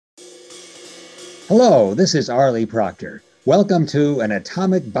Hello, this is Arlie Proctor. Welcome to an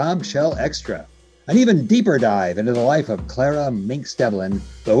Atomic Bombshell Extra, an even deeper dive into the life of Clara Minx Devlin,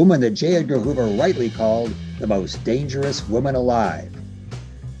 the woman that J. Edgar Hoover rightly called the most dangerous woman alive.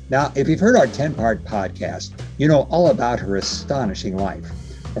 Now, if you've heard our 10-part podcast, you know all about her astonishing life.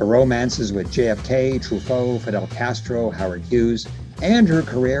 Her romances with JFK, Truffaut, Fidel Castro, Howard Hughes, and her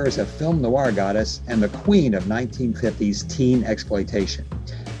career as a film noir goddess and the queen of 1950s teen exploitation.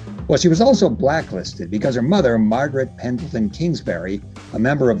 Well, she was also blacklisted because her mother, Margaret Pendleton Kingsbury, a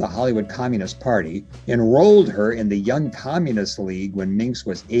member of the Hollywood Communist Party, enrolled her in the Young Communist League when Minx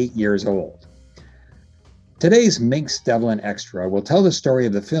was 8 years old. Today's Minx Devlin Extra will tell the story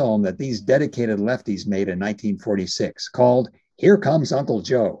of the film that these dedicated lefties made in 1946, called Here Comes Uncle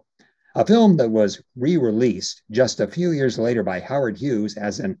Joe, a film that was re-released just a few years later by Howard Hughes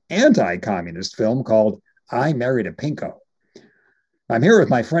as an anti-communist film called I Married a Pinko. I'm here with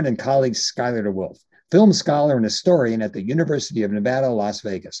my friend and colleague, Schuyler DeWolf, film scholar and historian at the University of Nevada, Las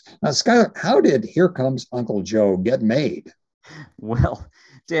Vegas. Now, Schuyler, how did Here Comes Uncle Joe get made? Well,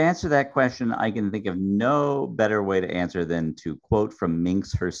 to answer that question, I can think of no better way to answer than to quote from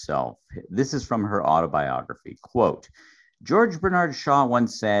Minx herself. This is from her autobiography. Quote, George Bernard Shaw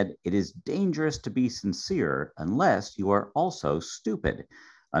once said, "It is dangerous to be sincere unless you are also stupid."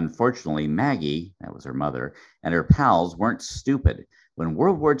 Unfortunately, Maggie, that was her mother, and her pals weren't stupid. When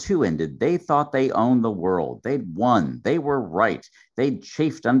World War II ended, they thought they owned the world. They'd won. They were right. They'd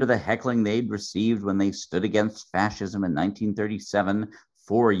chafed under the heckling they'd received when they stood against fascism in 1937,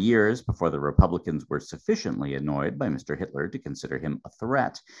 4 years before the Republicans were sufficiently annoyed by Mr. Hitler to consider him a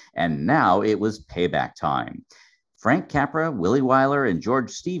threat. And now it was payback time. Frank Capra, Willie Wyler, and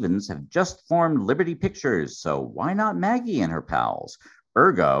George Stevens have just formed Liberty Pictures, so why not Maggie and her pals?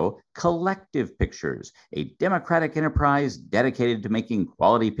 Ergo, Collective Pictures, a democratic enterprise dedicated to making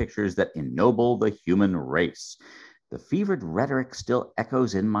quality pictures that ennoble the human race. The fevered rhetoric still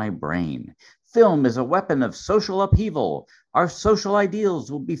echoes in my brain. Film is a weapon of social upheaval. Our social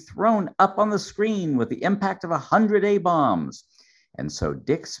ideals will be thrown up on the screen with the impact of 100 A-bombs. And so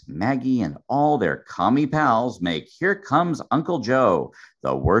Dix, Maggie, and all their commie pals make Here Comes Uncle Joe,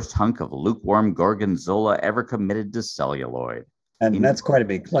 the worst hunk of lukewarm gorgonzola ever committed to celluloid. And that's quite a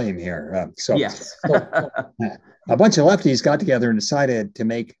big claim here. Yes. A bunch of lefties got together and decided to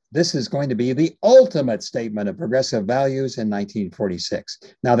make this is going to be the ultimate statement of progressive values in 1946.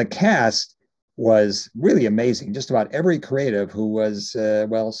 Now, the cast was really amazing. Just about every creative who was,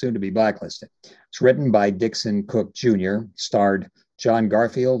 soon to be blacklisted. It's written by Dixon Cook Jr., starred John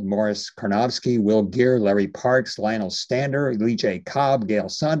Garfield, Morris Karnofsky, Will Geer, Larry Parks, Lionel Stander, Lee J. Cobb, Gail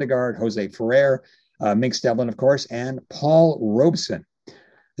Sondergaard, Jose Ferrer, Minx Devlin, of course, and Paul Robeson.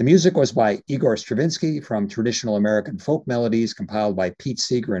 The music was by Igor Stravinsky from Traditional American Folk Melodies, compiled by Pete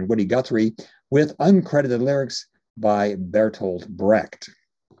Seeger and Woody Guthrie, with uncredited lyrics by Bertolt Brecht.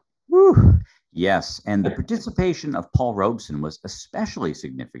 Woo. Yes, and the participation of Paul Robeson was especially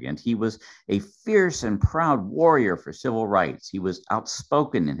significant. He was a fierce and proud warrior for civil rights. He was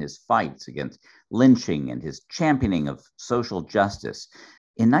outspoken in his fights against lynching and his championing of social justice.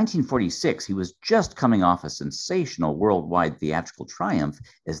 In 1946, he was just coming off a sensational worldwide theatrical triumph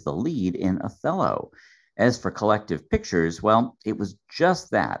as the lead in Othello. As for Collective Pictures, well, it was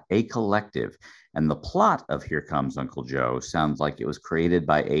just that, a collective. And the plot of Here Comes Uncle Joe sounds like it was created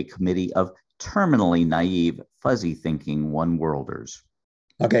by a committee of terminally naive, fuzzy-thinking one-worlders.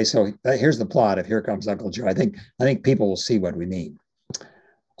 Okay, so here's the plot of Here Comes Uncle Joe. I think people will see what we mean.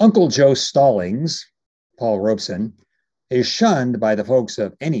 Uncle Joe Stallings, Paul Robeson, is shunned by the folks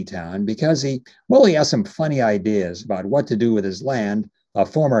of any town because he has some funny ideas about what to do with his land, a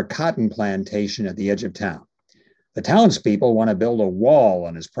former cotton plantation at the edge of town. The townspeople want to build a wall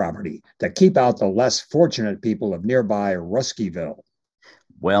on his property to keep out the less fortunate people of nearby Ruskeyville.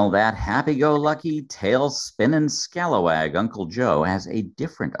 Well, that happy-go-lucky, tail-spinning scalawag Uncle Joe has a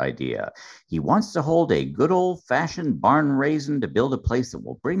different idea. He wants to hold a good old-fashioned barn raising to build a place that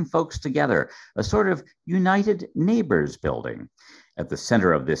will bring folks together, a sort of United Neighbors building. At the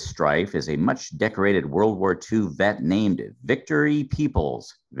center of this strife is a much-decorated World War II vet named Victor E.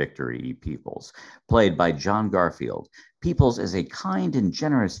 Peoples, played by John Garfield. Peoples is a kind and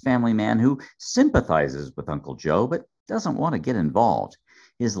generous family man who sympathizes with Uncle Joe, but doesn't want to get involved.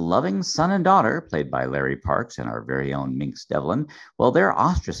 His loving son and daughter, played by Larry Parks and our very own Minx Devlin, well, they're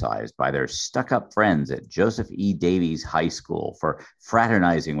ostracized by their stuck-up friends at Joseph E. Davies High School for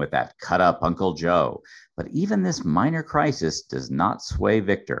fraternizing with that cut-up Uncle Joe. But even this minor crisis does not sway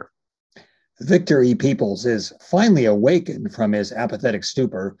Victor. Victor E. Peoples is finally awakened from his apathetic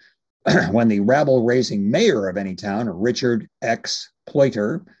stupor when the rabble-raising mayor of any town, Richard X.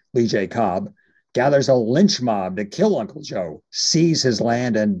 Ploiter, Lee J. Cobb, gathers a lynch mob to kill Uncle Joe, seize his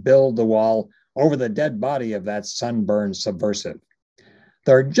land, and build the wall over the dead body of that sunburned subversive.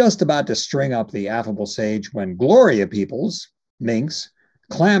 They're just about to string up the affable sage when Gloria Peoples, Minx,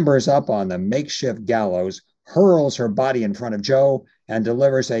 clambers up on the makeshift gallows, hurls her body in front of Joe, and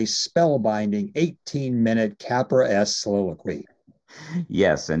delivers a spellbinding 18-minute Capra-esque soliloquy.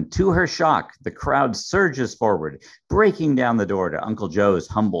 Yes, and to her shock, the crowd surges forward, breaking down the door to Uncle Joe's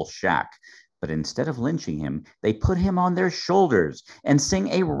humble shack. But instead of lynching him, they put him on their shoulders and sing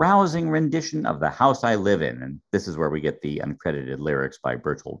a rousing rendition of The House I Live In. And this is where we get the uncredited lyrics by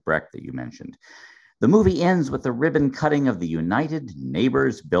Bertolt Brecht that you mentioned. The movie ends with the ribbon cutting of the United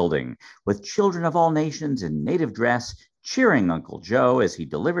Neighbors building, with children of all nations in native dress cheering Uncle Joe as he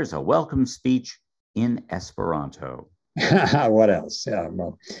delivers a welcome speech in Esperanto. What else? Yeah,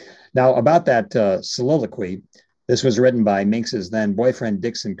 well, now, about that soliloquy, this was written by Minx's then boyfriend,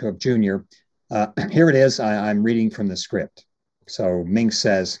 Dixon Cook Jr. Here it is. I'm reading from the script. So Minx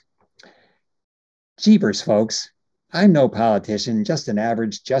says, "Jeepers, folks. I'm no politician, just an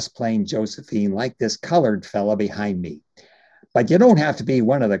average, just plain Josephine like this colored fella behind me. But you don't have to be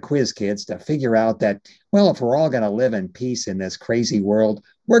one of the quiz kids to figure out that, well, if we're all going to live in peace in this crazy world,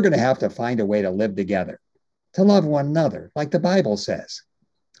 we're going to have to find a way to live together, to love one another, like the Bible says.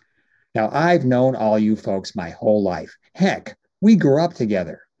 Now, I've known all you folks my whole life. Heck, we grew up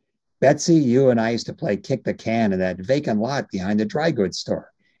together. Betsy, you and I used to play kick the can in that vacant lot behind the dry goods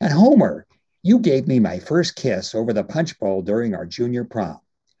store. And Homer, you gave me my first kiss over the punch bowl during our junior prom.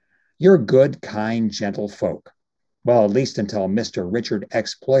 You're good, kind, gentle folk. Well, at least until Mr. Richard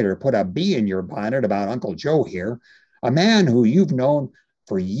Exploiter put a bee in your bonnet about Uncle Joe here, a man who you've known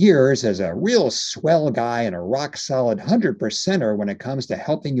for years as a real swell guy and a rock-solid 100%er when it comes to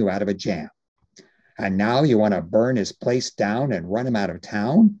helping you out of a jam. And now you want to burn his place down and run him out of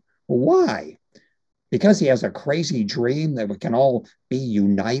town? Why? Because he has a crazy dream that we can all be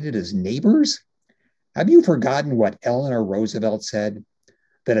united as neighbors? Have you forgotten what Eleanor Roosevelt said?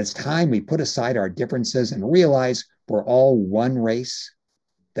 That it's time we put aside our differences and realize we're all one race,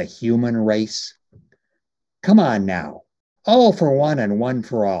 the human race. Come on now. All for one and one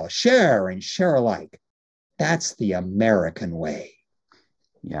for all. Share and share alike. That's the American way."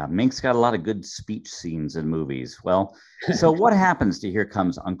 Yeah, Minx got a lot of good speech scenes in movies. Well, so what happens to Here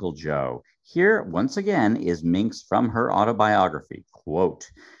Comes Uncle Joe? Here, once again, is Minx from her autobiography. Quote,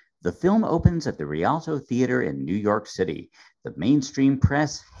 "The film opens at the Rialto Theater in New York City. The mainstream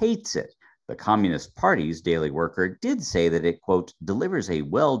press hates it. The Communist Party's Daily Worker did say that it, quote, delivers a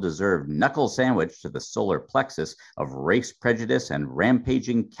well-deserved knuckle sandwich to the solar plexus of race prejudice and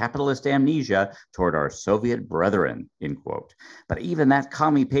rampaging capitalist amnesia toward our Soviet brethren, end quote. But even that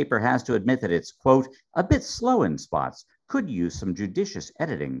commie paper has to admit that it's, quote, a bit slow in spots, could use some judicious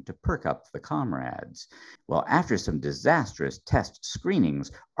editing to perk up the comrades. Well, after some disastrous test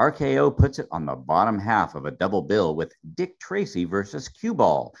screenings, RKO puts it on the bottom half of a double bill with Dick Tracy versus Cue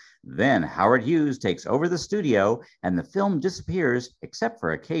Ball. Then Howard Hughes takes over the studio, and the film disappears except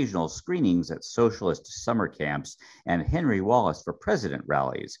for occasional screenings at socialist summer camps and Henry Wallace for President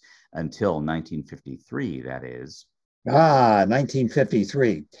rallies, until 1953, that is.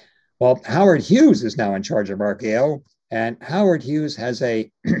 1953. Well, Howard Hughes is now in charge of RKO. And Howard Hughes has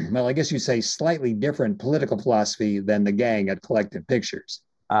a, well, I guess you say slightly different political philosophy than the gang at Collective Pictures.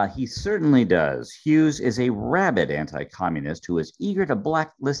 He certainly does. Hughes is a rabid anti-communist who is eager to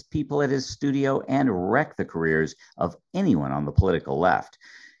blacklist people at his studio and wreck the careers of anyone on the political left.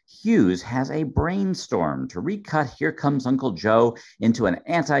 Hughes has a brainstorm to recut Here Comes Uncle Joe into an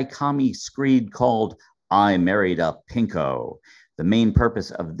anti-commie screed called I Married a Pinko. The main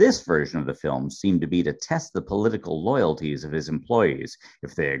purpose of this version of the film seemed to be to test the political loyalties of his employees.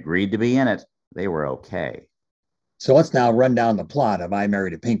 If they agreed to be in it, they were okay. So let's now run down the plot of I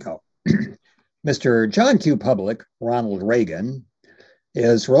Married a Pinko. Mr. John Q. Public, Ronald Reagan,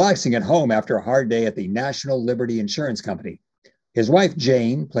 is relaxing at home after a hard day at the National Liberty Insurance Company. His wife,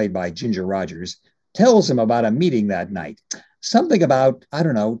 Jane, played by Ginger Rogers, tells him about a meeting that night. Something about, I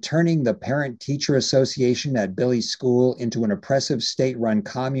don't know, turning the parent-teacher association at Billy's school into an oppressive state-run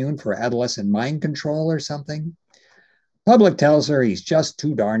commune for adolescent mind control or something. Public tells her he's just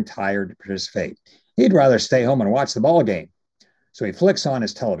too darn tired to participate. He'd rather stay home and watch the ball game. So he flicks on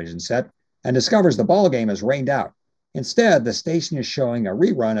his television set and discovers the ball game is rained out. Instead, the station is showing a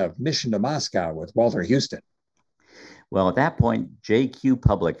rerun of Mission to Moscow with Walter Houston. Well, at that point, J.Q.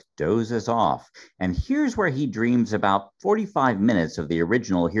 Public dozes off, and here's where he dreams about 45 minutes of the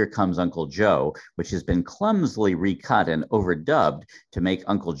original Here Comes Uncle Joe, which has been clumsily recut and overdubbed to make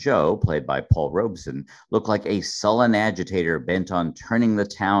Uncle Joe, played by Paul Robeson, look like a sullen agitator bent on turning the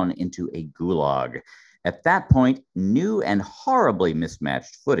town into a gulag. At that point, new and horribly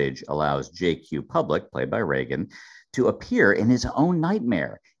mismatched footage allows J.Q. Public, played by Reagan, to appear in his own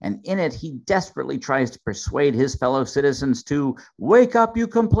nightmare. And in it, he desperately tries to persuade his fellow citizens to wake up, you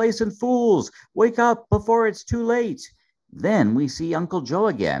complacent fools, wake up before it's too late. Then we see Uncle Joe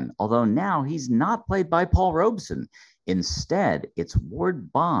again, although now he's not played by Paul Robeson. Instead, it's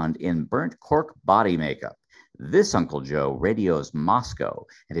Ward Bond in burnt cork body makeup. This Uncle Joe radios Moscow,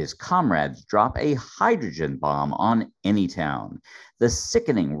 and his comrades drop a hydrogen bomb on any town. The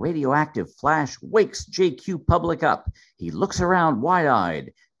sickening radioactive flash wakes J.Q. Public up. He looks around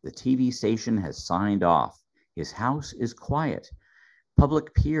wide-eyed. The TV station has signed off. His house is quiet.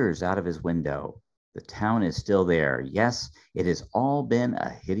 Public peers out of his window. The town is still there. Yes, it has all been a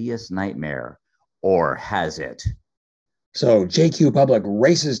hideous nightmare. Or has it? So J.Q. Public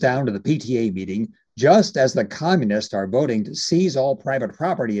races down to the PTA meeting just as the communists are voting to seize all private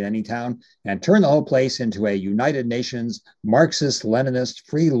property in any town and turn the whole place into a United Nations Marxist-Leninist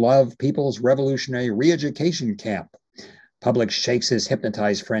free love people's revolutionary re-education camp. Public shakes his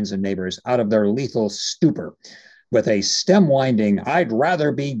hypnotized friends and neighbors out of their lethal stupor with a stem-winding, I'd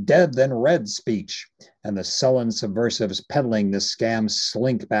rather be dead than red speech, and the sullen subversives peddling the scam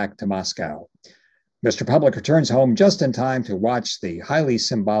slink back to Moscow. Mr. Public returns home just in time to watch the highly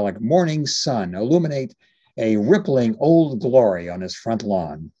symbolic morning sun illuminate a rippling old glory on his front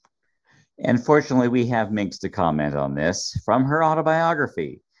lawn. And fortunately, we have Minx to comment on this from her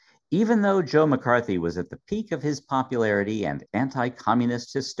autobiography. Even though Joe McCarthy was at the peak of his popularity and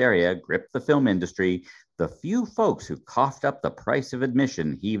anti-communist hysteria gripped the film industry, the few folks who coughed up the price of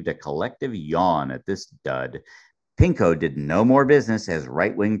admission heaved a collective yawn at this dud. Pinko did no more business as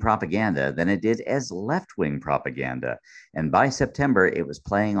right-wing propaganda than it did as left-wing propaganda, and by September, it was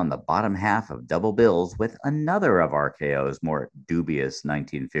playing on the bottom half of double bills with another of RKO's more dubious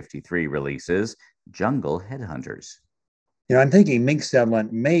 1953 releases, Jungle Headhunters. You know, I'm thinking Minx Devlin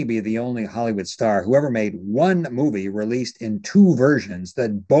may be the only Hollywood star who ever made one movie released in two versions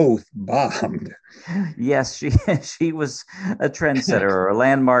that both bombed. Yes, she was a trendsetter or a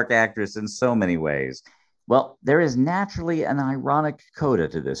landmark actress in so many ways. Well, there is naturally an ironic coda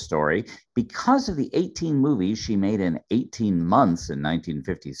to this story. Because of the 18 movies she made in 18 months in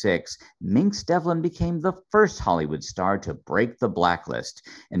 1956, Minx Devlin became the first Hollywood star to break the blacklist.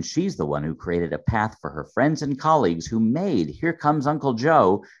 And she's the one who created a path for her friends and colleagues who made Here Comes Uncle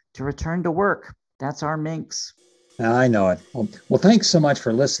Joe to return to work. That's our Minx. I know it. Well, thanks so much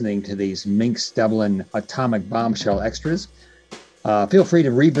for listening to these Minx Devlin Atomic Bombshell extras. Feel free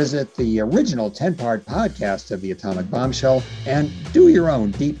to revisit the original 10-part podcast of the Atomic Bombshell and do your own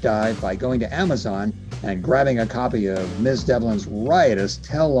deep dive by going to Amazon and grabbing a copy of Ms. Devlin's riotous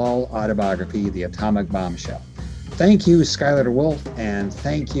tell-all autobiography, The Atomic Bombshell. Thank you, Skylar DeWolf, and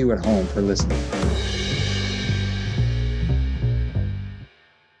thank you at home for listening.